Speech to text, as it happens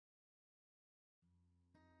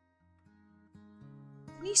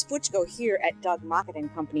Denise Butchko here at Doug Mockett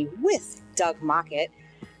and Company with Doug Mockett.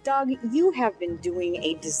 Doug, you have been doing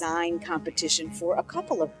a design competition for a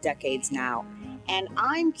couple of decades now, and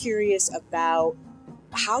I'm curious about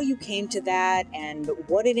how you came to that and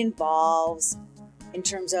what it involves in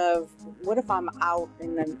terms of what if I'm out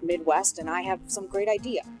in the Midwest and I have some great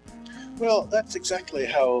idea? Well, that's exactly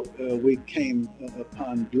how we came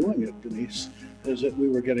upon doing it, Denise, is that we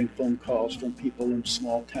were getting phone calls from people in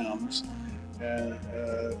small towns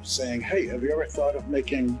saying, hey, have you ever thought of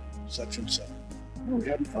making such and such? No, we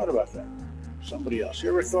haven't thought about that. Somebody else, you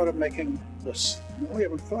ever thought of making this? No, we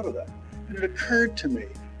haven't thought of that. And it occurred to me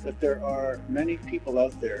that there are many people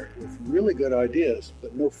out there with really good ideas,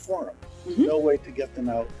 but no forum, no way to get them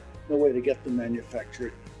out, no way to get them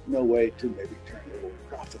manufactured, no way to maybe turn a little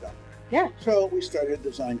profit on them. Yeah. So we started a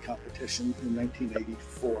design competition in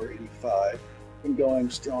 1984, 85, been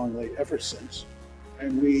going strongly ever since.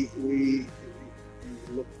 And we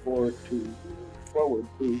look forward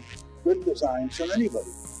to good designs from anybody.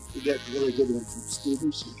 We get really good ones from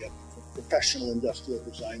students, we get from professional industrial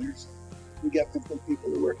designers, we get them from people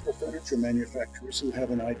who work for furniture manufacturers who have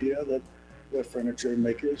an idea that the furniture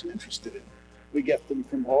maker isn't interested in. We get them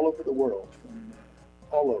from all over the world, from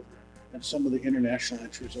all over. And some of the international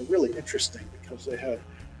entries are really interesting because they have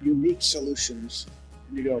unique solutions.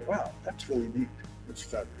 And you go, wow, that's really neat. It's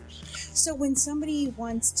fabulous. So when somebody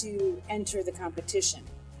wants to enter the competition,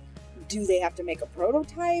 do they have to make a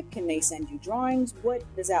prototype? Can they send you drawings? What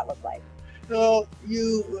does that look like? Well,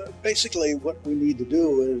 basically what we need to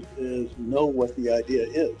do is know what the idea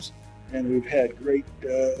is. And we've had great,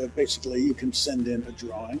 basically you can send in a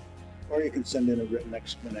drawing, or you can send in a written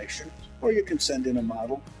explanation, or you can send in a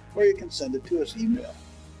model, or you can send it to us email.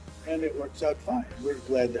 And it works out fine. We're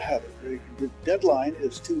glad to have it. The deadline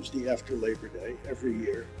is Tuesday after Labor Day every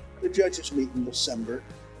year. The judges meet in December,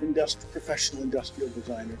 professional industrial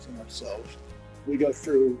designers and ourselves. We go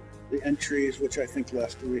through the entries, which I think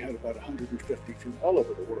last year we had about 150 from all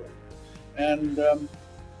over the world. And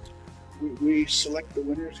we select the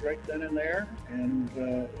winners right then and there, and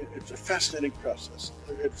it's a fascinating process.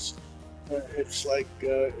 It's like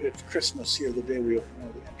it's Christmas here the day we open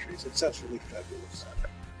all the entries. It's absolutely fabulous.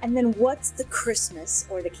 And then what's the Christmas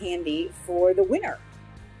or the candy for the winner?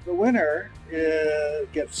 The winner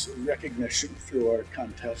gets recognition through our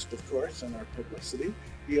contest, of course, and our publicity.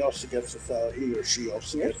 He or she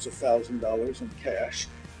also gets $1,000 in cash,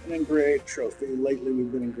 an engraved trophy. Lately,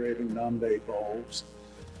 we've been engraving Nambe bowls,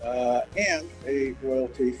 and a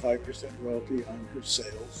royalty, 5% royalty on his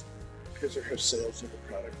or her sales of the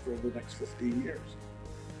product for the next 15 years.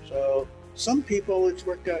 So some people it's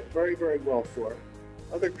worked out very, very well for.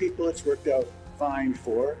 Other people it's worked out fine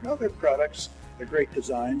for. And other products, they're great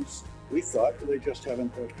designs, we thought, but they just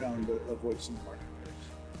haven't found a voice in the marketplace.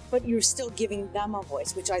 But you're still giving them a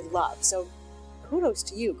voice, which I love. So kudos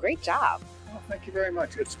to you. Great job. Well, thank you very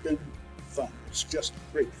much. It's been fun. It's just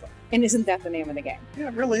great fun. And isn't that the name of the game? Yeah,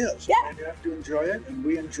 it really is. Yeah. And you have to enjoy it, and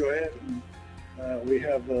we enjoy it. And we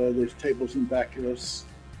have these tables in back of us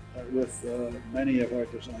with many of our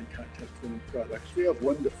design contest winning products. We have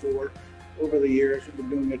 1 to 4 over the years. We've been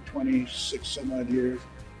doing it 26 some odd years.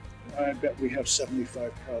 I bet we have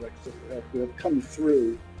 75 products that have come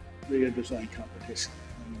through the design competition.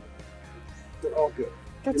 And they're all good.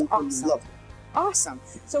 That's awesome. Love them. Awesome.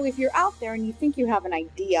 So if you're out there and you think you have an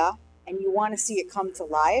idea and you want to see it come to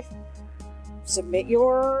life, submit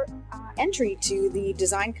your entry to the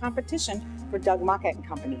design competition for Doug Mockett and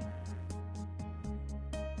Company.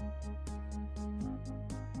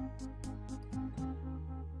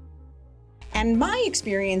 And my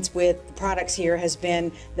experience with the products here has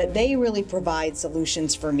been that they really provide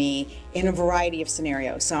solutions for me in a variety of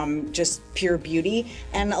scenarios. Some just pure beauty,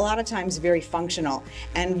 and a lot of times very functional.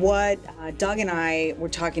 And what Doug and I were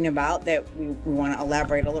talking about that we want to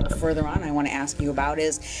elaborate a little further on, I want to ask you about,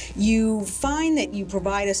 is you find that you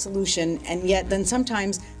provide a solution, and yet then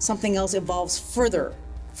sometimes something else evolves further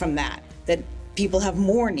from that people have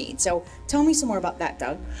more needs. So tell me some more about that,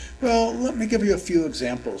 Doug. Well, let me give you a few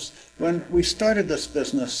examples. When we started this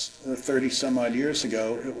business 30 some odd years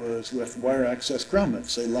ago, it was with wire access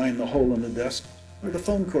grommets. They line the hole in the desk where the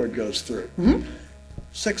phone cord goes through.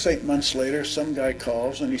 6, 8 months later, some guy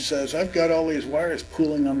calls and he says, I've got all these wires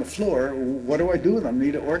pooling on the floor. What do I do with them? I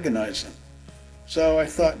need to organize them. So I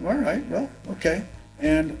thought, all right, well, okay.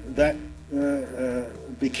 And that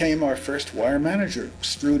became our first wire manager.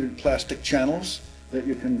 Extruded plastic channels that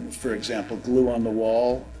you can, for example, glue on the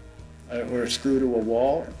wall or screw to a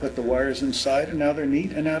wall, put the wires inside, and now they're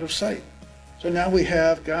neat and out of sight. So now we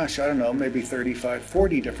have, gosh, I don't know, maybe 35,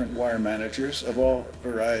 40 different wire managers of all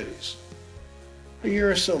varieties. A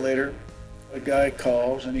year or so later, a guy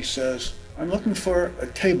calls and he says, I'm looking for a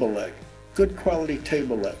table leg, good quality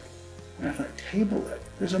table leg. And I thought, table leg?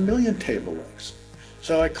 There's a million table legs.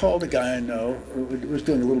 So I called a guy I know who was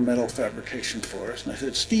doing a little metal fabrication for us, and I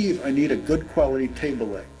said, Steve, I need a good quality table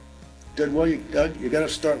leg. He said, well, Doug, you got to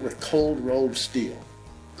start with cold rolled steel.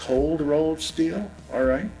 Cold rolled steel? All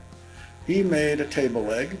right. He made a table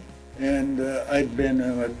leg, and I'd been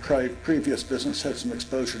in my previous business, had some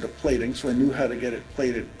exposure to plating, so I knew how to get it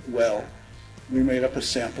plated well. We made up a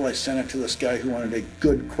sample. I sent it to this guy who wanted a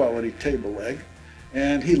good quality table leg,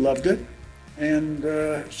 and he loved it. And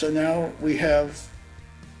so now we have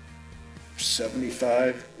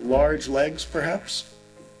 75 large legs, perhaps,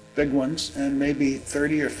 big ones, and maybe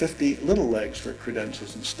 30 or 50 little legs for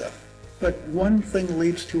credentials and stuff. But one thing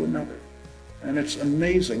leads to another, and it's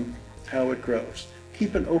amazing how it grows.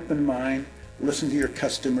 Keep an open mind, listen to your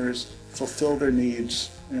customers, fulfill their needs,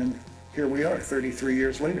 and here we are 33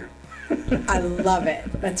 years later. I love it.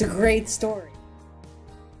 That's a great story.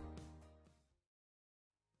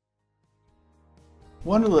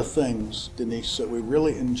 One of the things, Denise, that we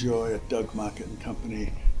really enjoy at Doug Mockett and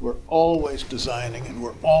Company, we're always designing and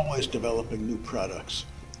we're always developing new products.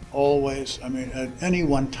 Always. I mean, at any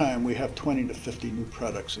one time we have 20 to 50 new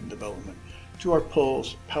products in development. Drawer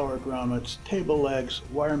pulls, power grommets, table legs,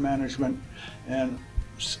 wire management, and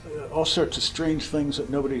all sorts of strange things that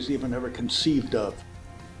nobody's even ever conceived of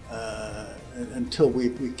until we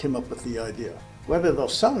came up with the idea. Whether they'll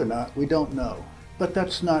sell or not, we don't know. But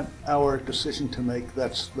that's not our decision to make,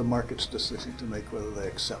 that's the market's decision to make whether they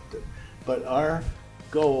accept it. But our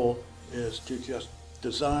goal is to just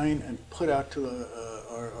design and put out to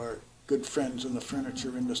our good friends in the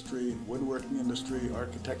furniture industry, woodworking industry,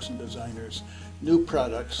 architects and designers, new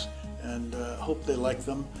products, and hope they like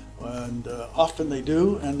them. And often they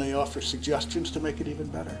do, and they offer suggestions to make it even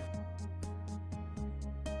better.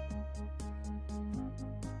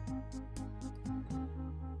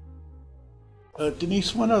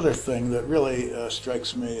 Denise, one other thing that really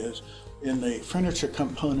strikes me is in the furniture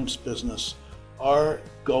components business, our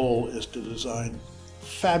goal is to design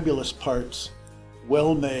fabulous parts,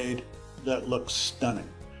 well made, that look stunning,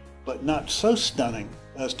 but not so stunning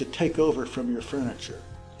as to take over from your furniture.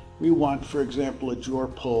 We want, for example, a drawer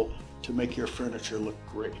pull to make your furniture look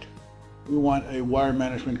great. We want a wire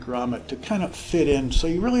management grommet to kind of fit in so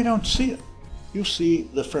you really don't see it. You see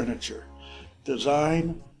the furniture.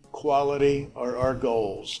 Design, quality are our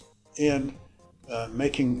goals in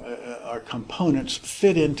making our components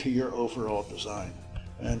fit into your overall design.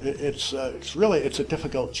 And it's a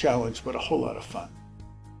difficult challenge, but a whole lot of fun.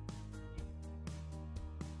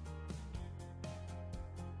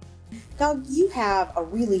 Doug, you have a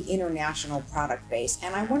really international product base,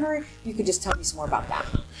 and I wonder if you could just tell me some more about that.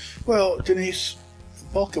 Well, Denise, the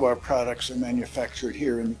bulk of our products are manufactured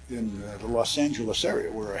here in the Los Angeles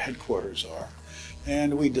area where our headquarters are.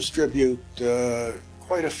 And we distribute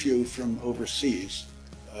quite a few from overseas,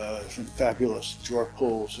 some fabulous drawer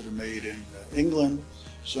pulls that are made in England,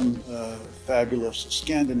 some fabulous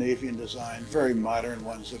Scandinavian design, very modern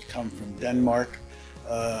ones that come from Denmark,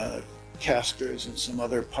 casters and some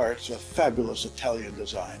other parts, a fabulous Italian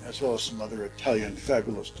design, as well as some other Italian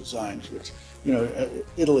fabulous designs, which, you know,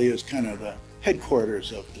 Italy is kind of the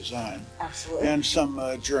headquarters of design. Absolutely. And some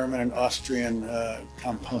German and Austrian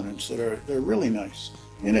components they're really nice.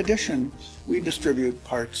 In addition, we distribute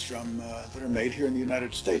parts from that are made here in the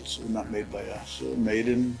United States. They're not made by us. They're made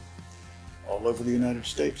in all over the United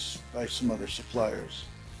States by some other suppliers.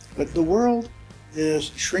 But the world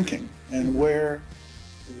is shrinking, and where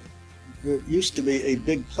it used to be a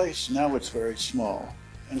big place, now it's very small.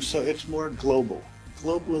 And so it's more global.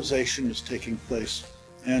 Globalization is taking place.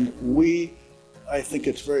 And I think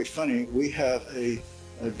it's very funny, we have a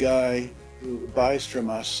guy who buys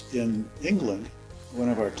from us in England, one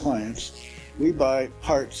of our clients. We buy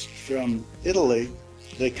parts from Italy,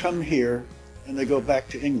 they come here, and they go back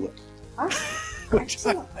to England. Oh, which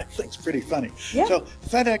I think is pretty funny. Yeah. So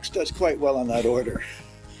FedEx does quite well on that order.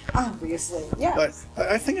 Obviously, yes. But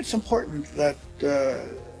I think it's important that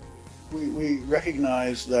we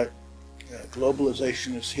recognize that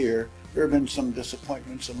globalization is here. There have been some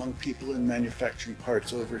disappointments among people in manufacturing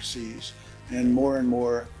parts overseas, and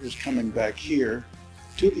more is coming back here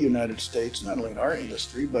to the United States, not only in our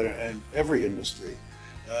industry, but in every industry,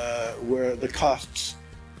 where the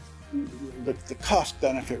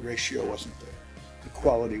cost-benefit ratio wasn't there. The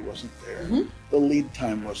quality wasn't there. Mm-hmm. The lead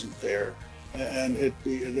time wasn't there. And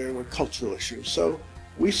there were cultural issues. So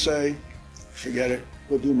we say, forget it,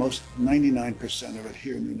 we'll do 99% of it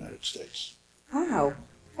here in the United States. Wow,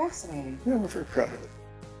 fascinating. Yeah, we're very proud of it.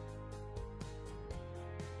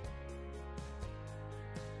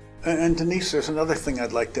 And Denise, there's another thing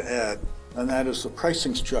I'd like to add, and that is the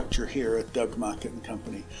pricing structure here at Doug Mockett and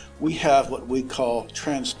Company. We have what we call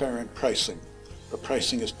transparent pricing. The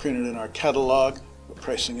pricing is printed in our catalog, the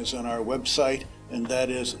pricing is on our website, and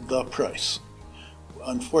that is the price.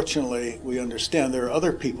 Unfortunately, we understand there are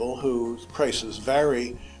other people whose prices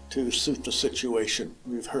vary to suit the situation.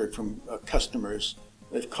 We've heard from customers.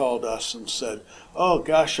 They've called us and said, oh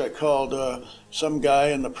gosh, I called some guy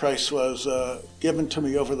and the price was given to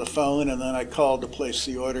me over the phone, and then I called to place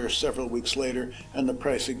the order several weeks later and the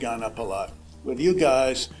price had gone up a lot. With you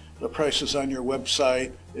guys, the price is on your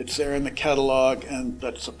website, it's there in the catalog, and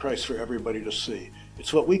that's the price for everybody to see.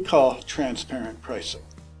 It's what we call transparent pricing.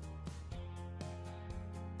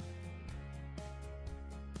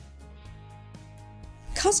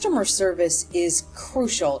 Customer service is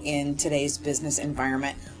crucial in today's business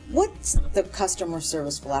environment. What's the customer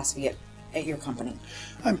service philosophy at your company?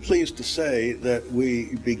 I'm pleased to say that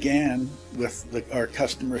we began with our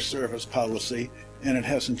customer service policy, and it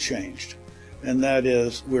hasn't changed. And that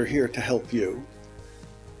is, we're here to help you.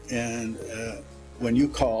 And when you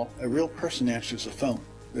call, a real person answers the phone.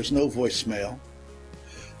 There's no voicemail.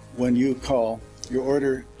 When you call, your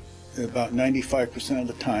order about 95% of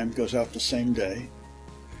the time goes out the same day.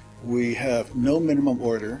 We have no minimum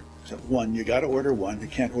order, except one. You got to order one. You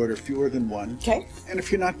can't order fewer than one. Okay. And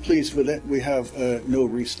if you're not pleased with it, we have no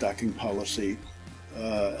restocking policy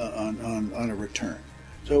on a return.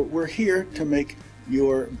 So we're here to make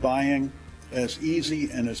your buying as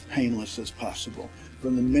easy and as painless as possible.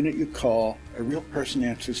 From the minute you call, a real person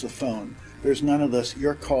answers the phone. There's none of this,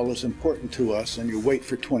 your call is important to us, and you wait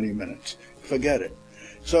for 20 minutes. Forget it.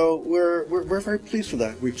 So we're very pleased with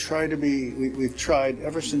that. We've tried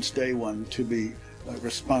ever since day one to be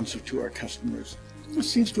responsive to our customers. It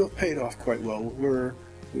seems to have paid off quite well.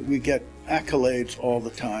 We get accolades all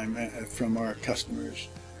the time from our customers,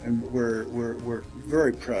 and we're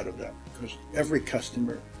very proud of that, because every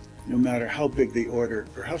customer, no matter how big the order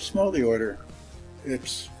or how small the order,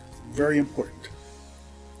 it's very important.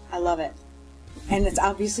 I love it. And it's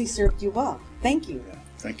obviously served you well. Thank you. Yeah,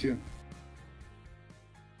 thank you.